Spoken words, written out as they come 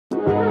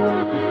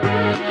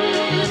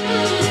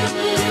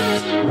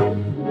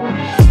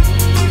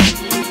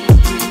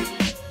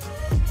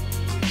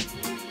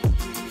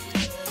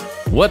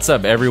What's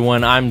up,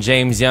 everyone? I'm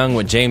James Young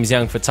with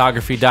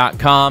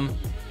JamesYoungPhotography.com,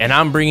 and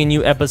I'm bringing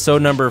you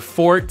episode number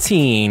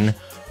 14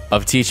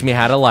 of Teach Me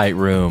How to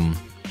Lightroom.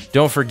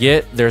 Don't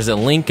forget, there's a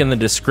link in the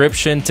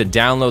description to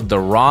download the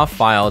raw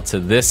file to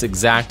this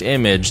exact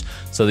image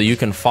so that you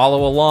can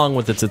follow along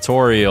with the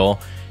tutorial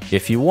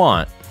if you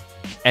want.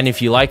 And if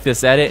you like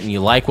this edit and you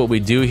like what we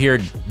do here,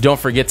 don't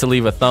forget to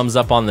leave a thumbs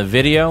up on the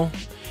video.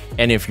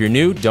 And if you're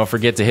new, don't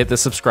forget to hit the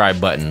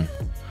subscribe button.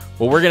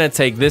 Well, we're gonna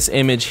take this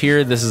image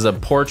here. This is a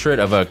portrait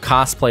of a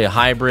cosplay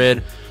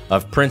hybrid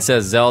of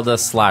Princess Zelda /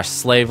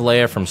 Slave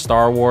Leia from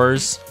Star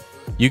Wars.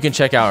 You can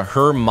check out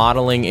her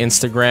modeling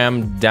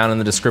Instagram down in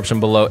the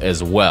description below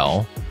as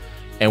well.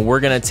 And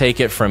we're gonna take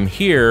it from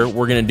here.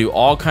 We're gonna do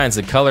all kinds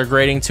of color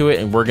grading to it,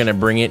 and we're gonna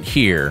bring it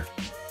here.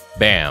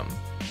 Bam.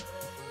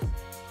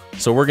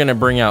 So we're gonna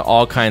bring out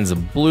all kinds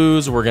of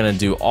blues. We're gonna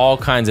do all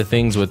kinds of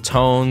things with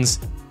tones.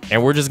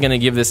 And we're just gonna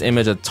give this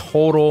image a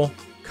total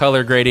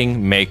color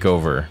grading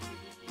makeover.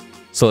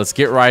 So let's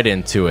get right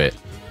into it.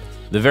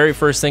 The very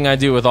first thing I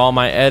do with all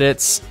my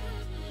edits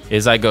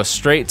is I go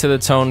straight to the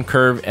tone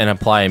curve and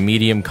apply a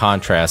medium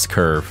contrast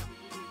curve.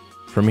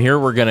 From here,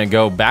 we're gonna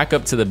go back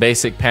up to the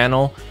basic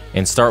panel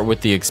and start with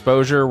the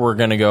exposure. We're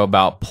gonna go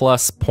about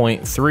plus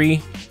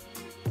 0.3.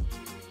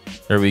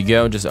 There we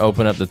go, just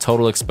open up the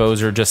total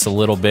exposure just a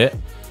little bit.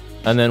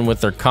 And then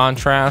with their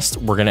contrast,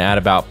 we're gonna add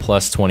about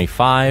plus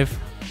 25.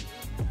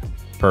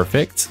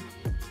 Perfect.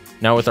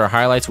 Now with our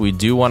highlights, we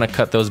do wanna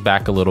cut those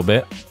back a little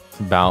bit,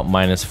 about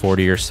minus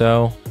 40 or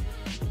so.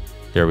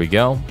 There we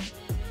go.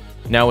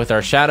 Now with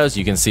our shadows,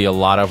 you can see a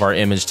lot of our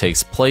image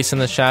takes place in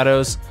the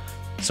shadows.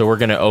 So we're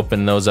gonna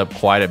open those up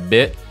quite a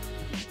bit.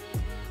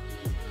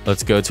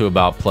 Let's go to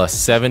about plus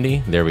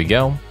 70, there we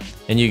go.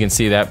 And you can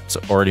see that's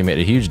already made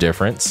a huge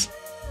difference.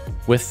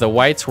 With the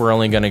whites, we're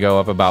only gonna go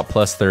up about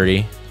plus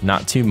 30,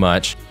 not too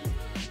much.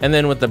 And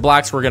then with the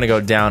blacks, we're gonna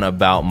go down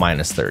about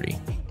minus 30.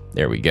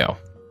 There we go.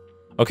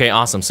 Okay,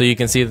 awesome. So you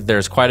can see that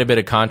there's quite a bit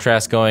of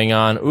contrast going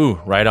on. Ooh,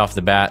 right off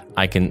the bat,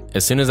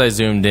 as soon as I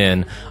zoomed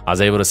in, I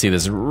was able to see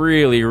this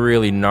really,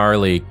 really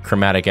gnarly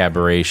chromatic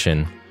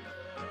aberration.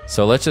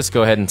 So let's just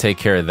go ahead and take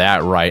care of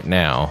that right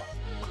now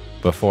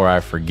before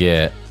I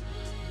forget.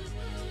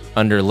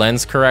 Under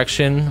lens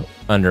correction,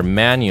 under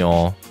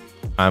manual,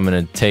 I'm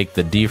gonna take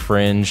the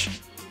defringe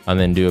and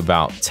then do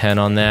about 10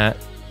 on that.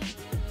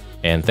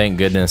 And thank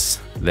goodness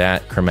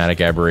that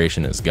chromatic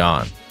aberration is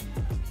gone.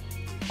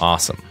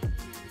 Awesome.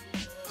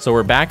 So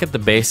we're back at the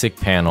basic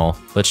panel.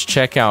 Let's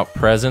check out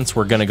presence.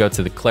 We're gonna go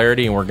to the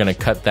clarity and we're gonna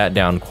cut that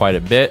down quite a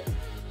bit,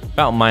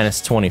 about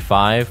minus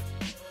 25.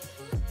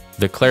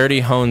 The clarity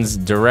hones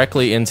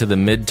directly into the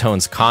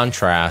midtones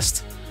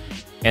contrast.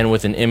 And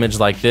with an image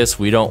like this,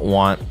 we don't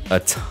want a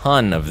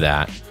ton of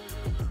that.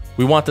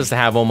 We want this to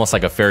have almost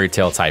like a fairy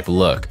tale type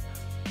look,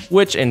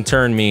 which in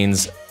turn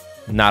means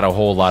not a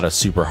whole lot of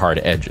super hard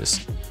edges.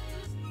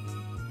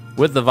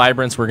 With the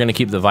vibrance, we're gonna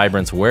keep the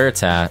vibrance where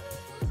it's at.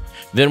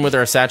 Then with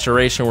our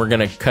saturation, we're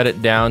gonna cut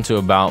it down to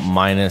about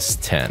minus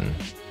 10.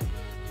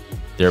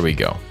 There we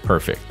go,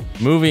 perfect.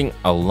 Moving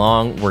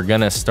along, we're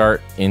gonna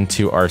start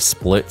into our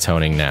split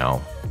toning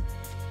now.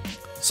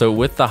 So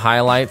with the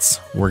highlights,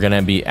 we're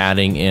gonna be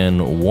adding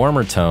in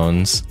warmer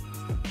tones.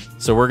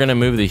 So we're gonna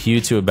move the hue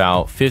to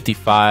about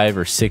 55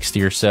 or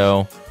 60 or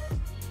so.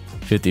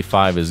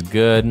 55 is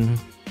good.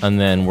 And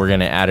then we're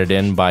gonna add it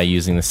in by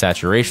using the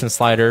saturation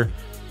slider.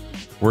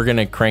 We're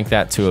gonna crank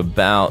that to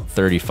about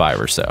 35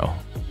 or so.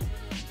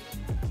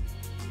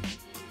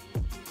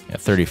 Yeah,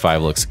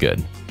 35 looks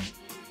good.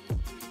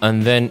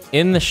 And then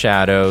in the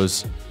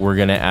shadows, we're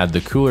gonna add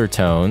the cooler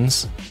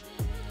tones.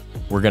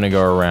 We're gonna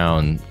go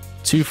around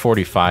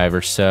 245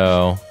 or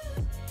so.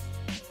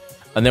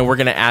 And then we're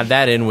gonna add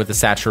that in with the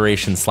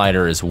saturation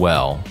slider as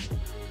well.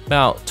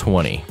 About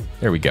 20,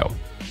 there we go.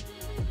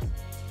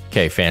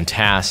 Okay,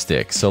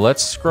 fantastic. So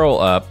let's scroll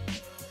up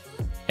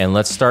and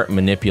let's start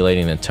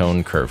manipulating the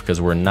tone curve because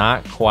we're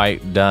not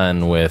quite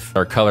done with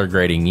our color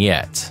grading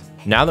yet.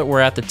 Now that we're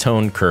at the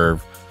tone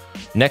curve,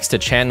 next to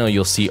channel,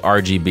 you'll see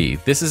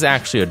RGB. This is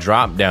actually a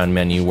drop-down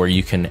menu where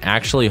you can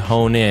actually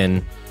hone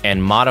in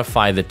and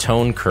modify the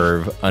tone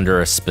curve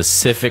under a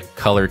specific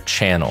color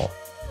channel.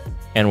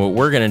 And what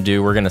we're gonna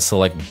do, we're gonna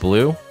select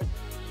blue,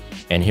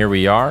 and here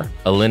we are,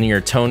 a linear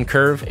tone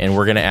curve, and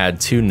we're gonna add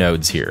 2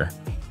 nodes here.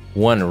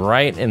 One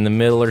right in the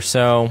middle or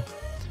so,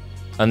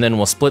 and then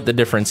we'll split the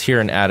difference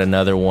here and add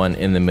another one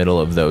in the middle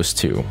of those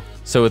 2.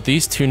 So with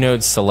these 2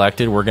 nodes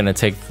selected, we're gonna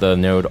take the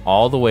node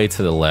all the way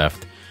to the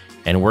left,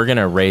 and we're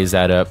gonna raise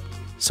that up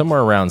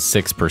somewhere around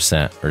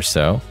 6% or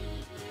so.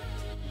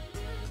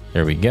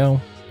 There we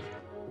go.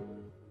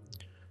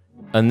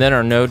 And then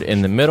our node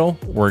in the middle,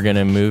 we're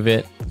gonna move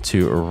it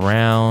to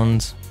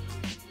around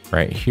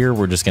right here.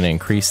 We're just gonna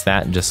increase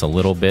that just a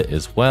little bit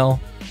as well.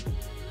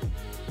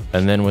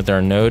 And then with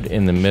our node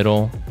in the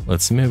middle,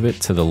 let's move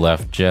it to the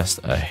left just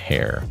a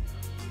hair.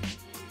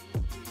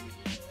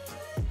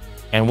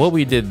 And what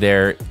we did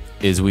there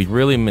is we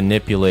really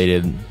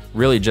manipulated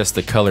really just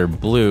the color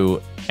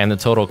blue and the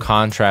total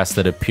contrast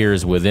that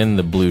appears within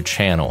the blue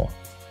channel.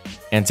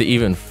 And to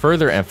even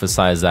further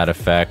emphasize that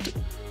effect,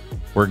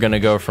 we're gonna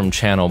go from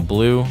channel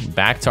blue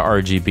back to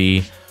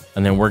RGB,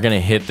 and then we're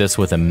gonna hit this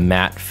with a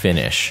matte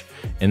finish.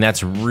 And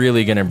that's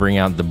really gonna bring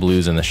out the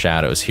blues and the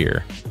shadows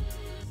here.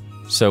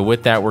 So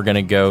with that, we're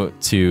gonna go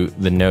to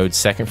the node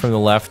second from the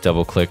left,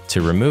 double click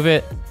to remove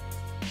it.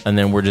 And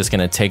then we're just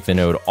gonna take the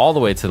node all the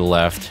way to the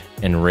left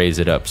and raise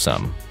it up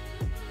some.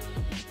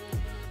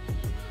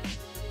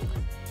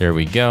 There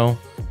we go,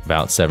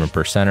 about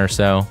 7% or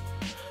so.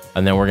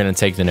 And then we're gonna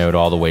take the node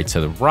all the way to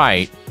the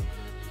right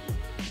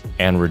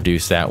and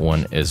reduce that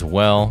one as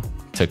well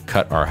to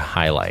cut our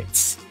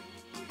highlights.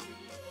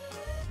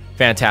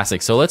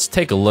 Fantastic, so let's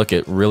take a look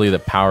at really the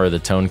power of the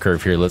tone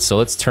curve here.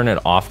 Let's turn it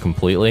off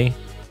completely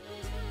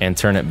and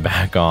turn it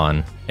back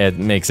on. It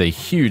makes a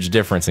huge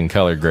difference in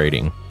color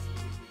grading.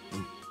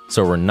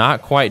 So we're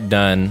not quite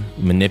done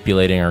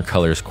manipulating our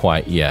colors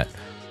quite yet.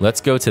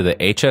 Let's go to the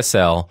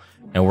HSL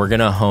and we're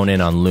gonna hone in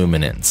on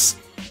luminance.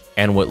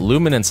 And what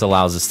luminance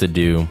allows us to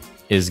do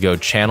is go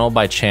channel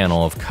by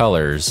channel of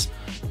colors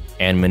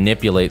and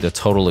manipulate the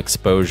total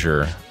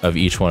exposure of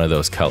each one of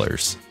those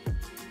colors.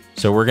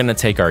 So we're gonna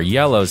take our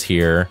yellows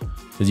here.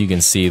 As you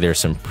can see, there's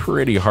some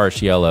pretty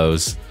harsh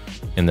yellows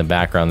in the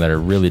background that are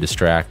really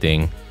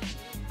distracting,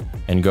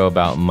 and go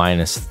about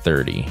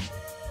 -30.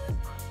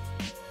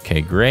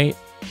 Okay, great.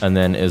 And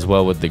then as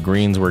well with the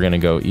greens, we're gonna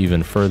go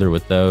even further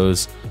with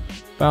those,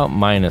 about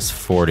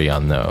 -40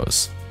 on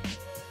those.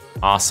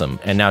 Awesome,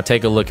 and now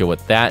take a look at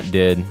what that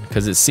did,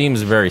 because it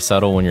seems very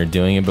subtle when you're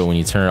doing it, but when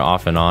you turn it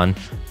off and on,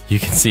 you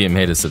can see it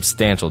made a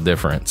substantial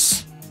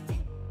difference.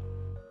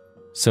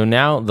 So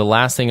now the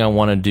last thing I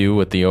wanna do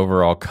with the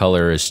overall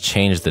color is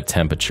change the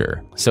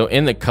temperature. So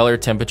in the color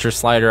temperature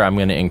slider, I'm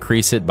gonna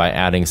increase it by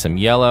adding some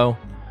yellow.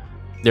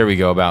 There we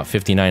go, about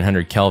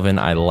 5900 Kelvin,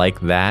 I like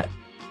that.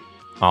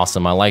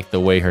 Awesome, I like the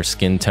way her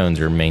skin tones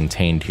are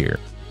maintained here.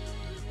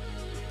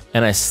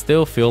 And I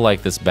still feel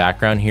like this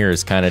background here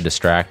is kind of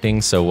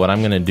distracting, so what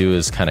I'm gonna do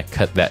is kind of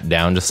cut that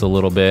down just a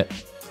little bit.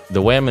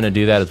 The way I'm gonna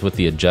do that is with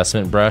the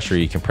adjustment brush, or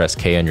you can press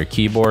K on your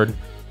keyboard.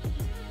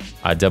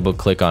 I double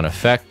click on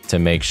effect to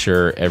make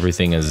sure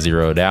everything is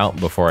zeroed out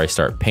before I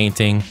start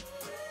painting.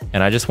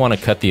 And I just wanna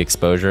cut the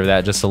exposure of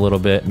that just a little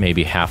bit,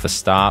 maybe half a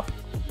stop.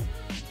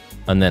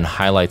 And then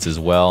highlights as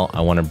well,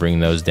 I wanna bring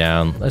those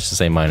down, let's just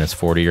say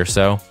 -40 or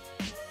so.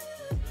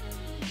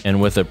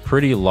 And with a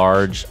pretty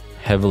large,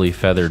 heavily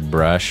feathered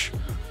brush,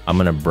 I'm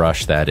gonna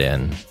brush that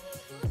in.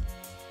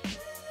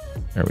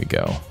 There we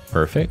go,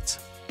 perfect.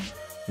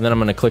 And then I'm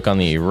gonna click on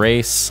the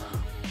erase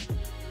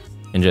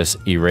and just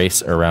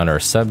erase around our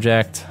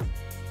subject.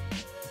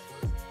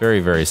 Very,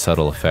 very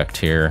subtle effect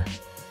here.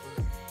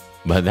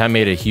 But that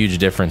made a huge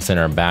difference in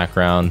our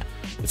background.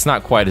 It's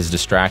not quite as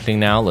distracting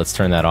now. Let's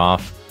turn that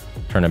off,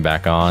 turn it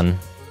back on.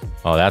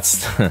 Oh,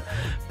 that's,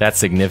 that's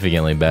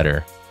significantly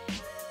better.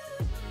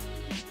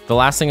 The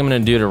last thing I'm gonna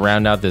do to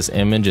round out this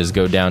image is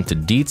go down to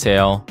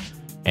detail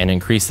and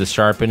increase the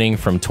sharpening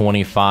from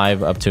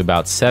 25 up to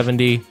about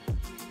 70.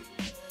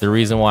 The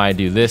reason why I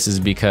do this is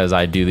because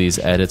I do these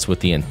edits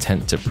with the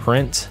intent to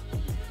print.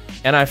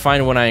 And I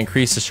find when I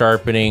increase the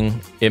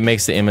sharpening, it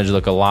makes the image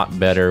look a lot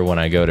better when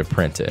I go to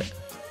print it.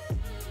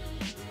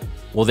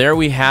 Well, there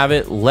we have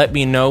it. Let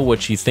me know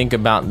what you think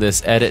about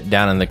this edit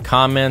down in the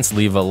comments.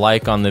 Leave a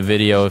like on the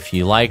video if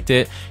you liked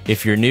it.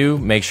 If you're new,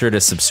 make sure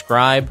to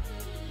subscribe.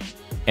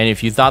 And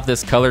if you thought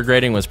this color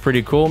grading was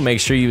pretty cool, make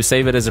sure you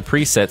save it as a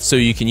preset so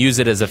you can use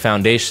it as a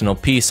foundational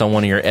piece on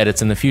one of your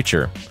edits in the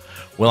future.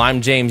 Well,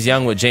 I'm James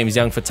Young with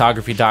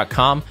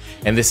JamesYoungPhotography.com,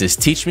 and this is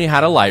Teach Me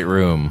How to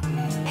Lightroom.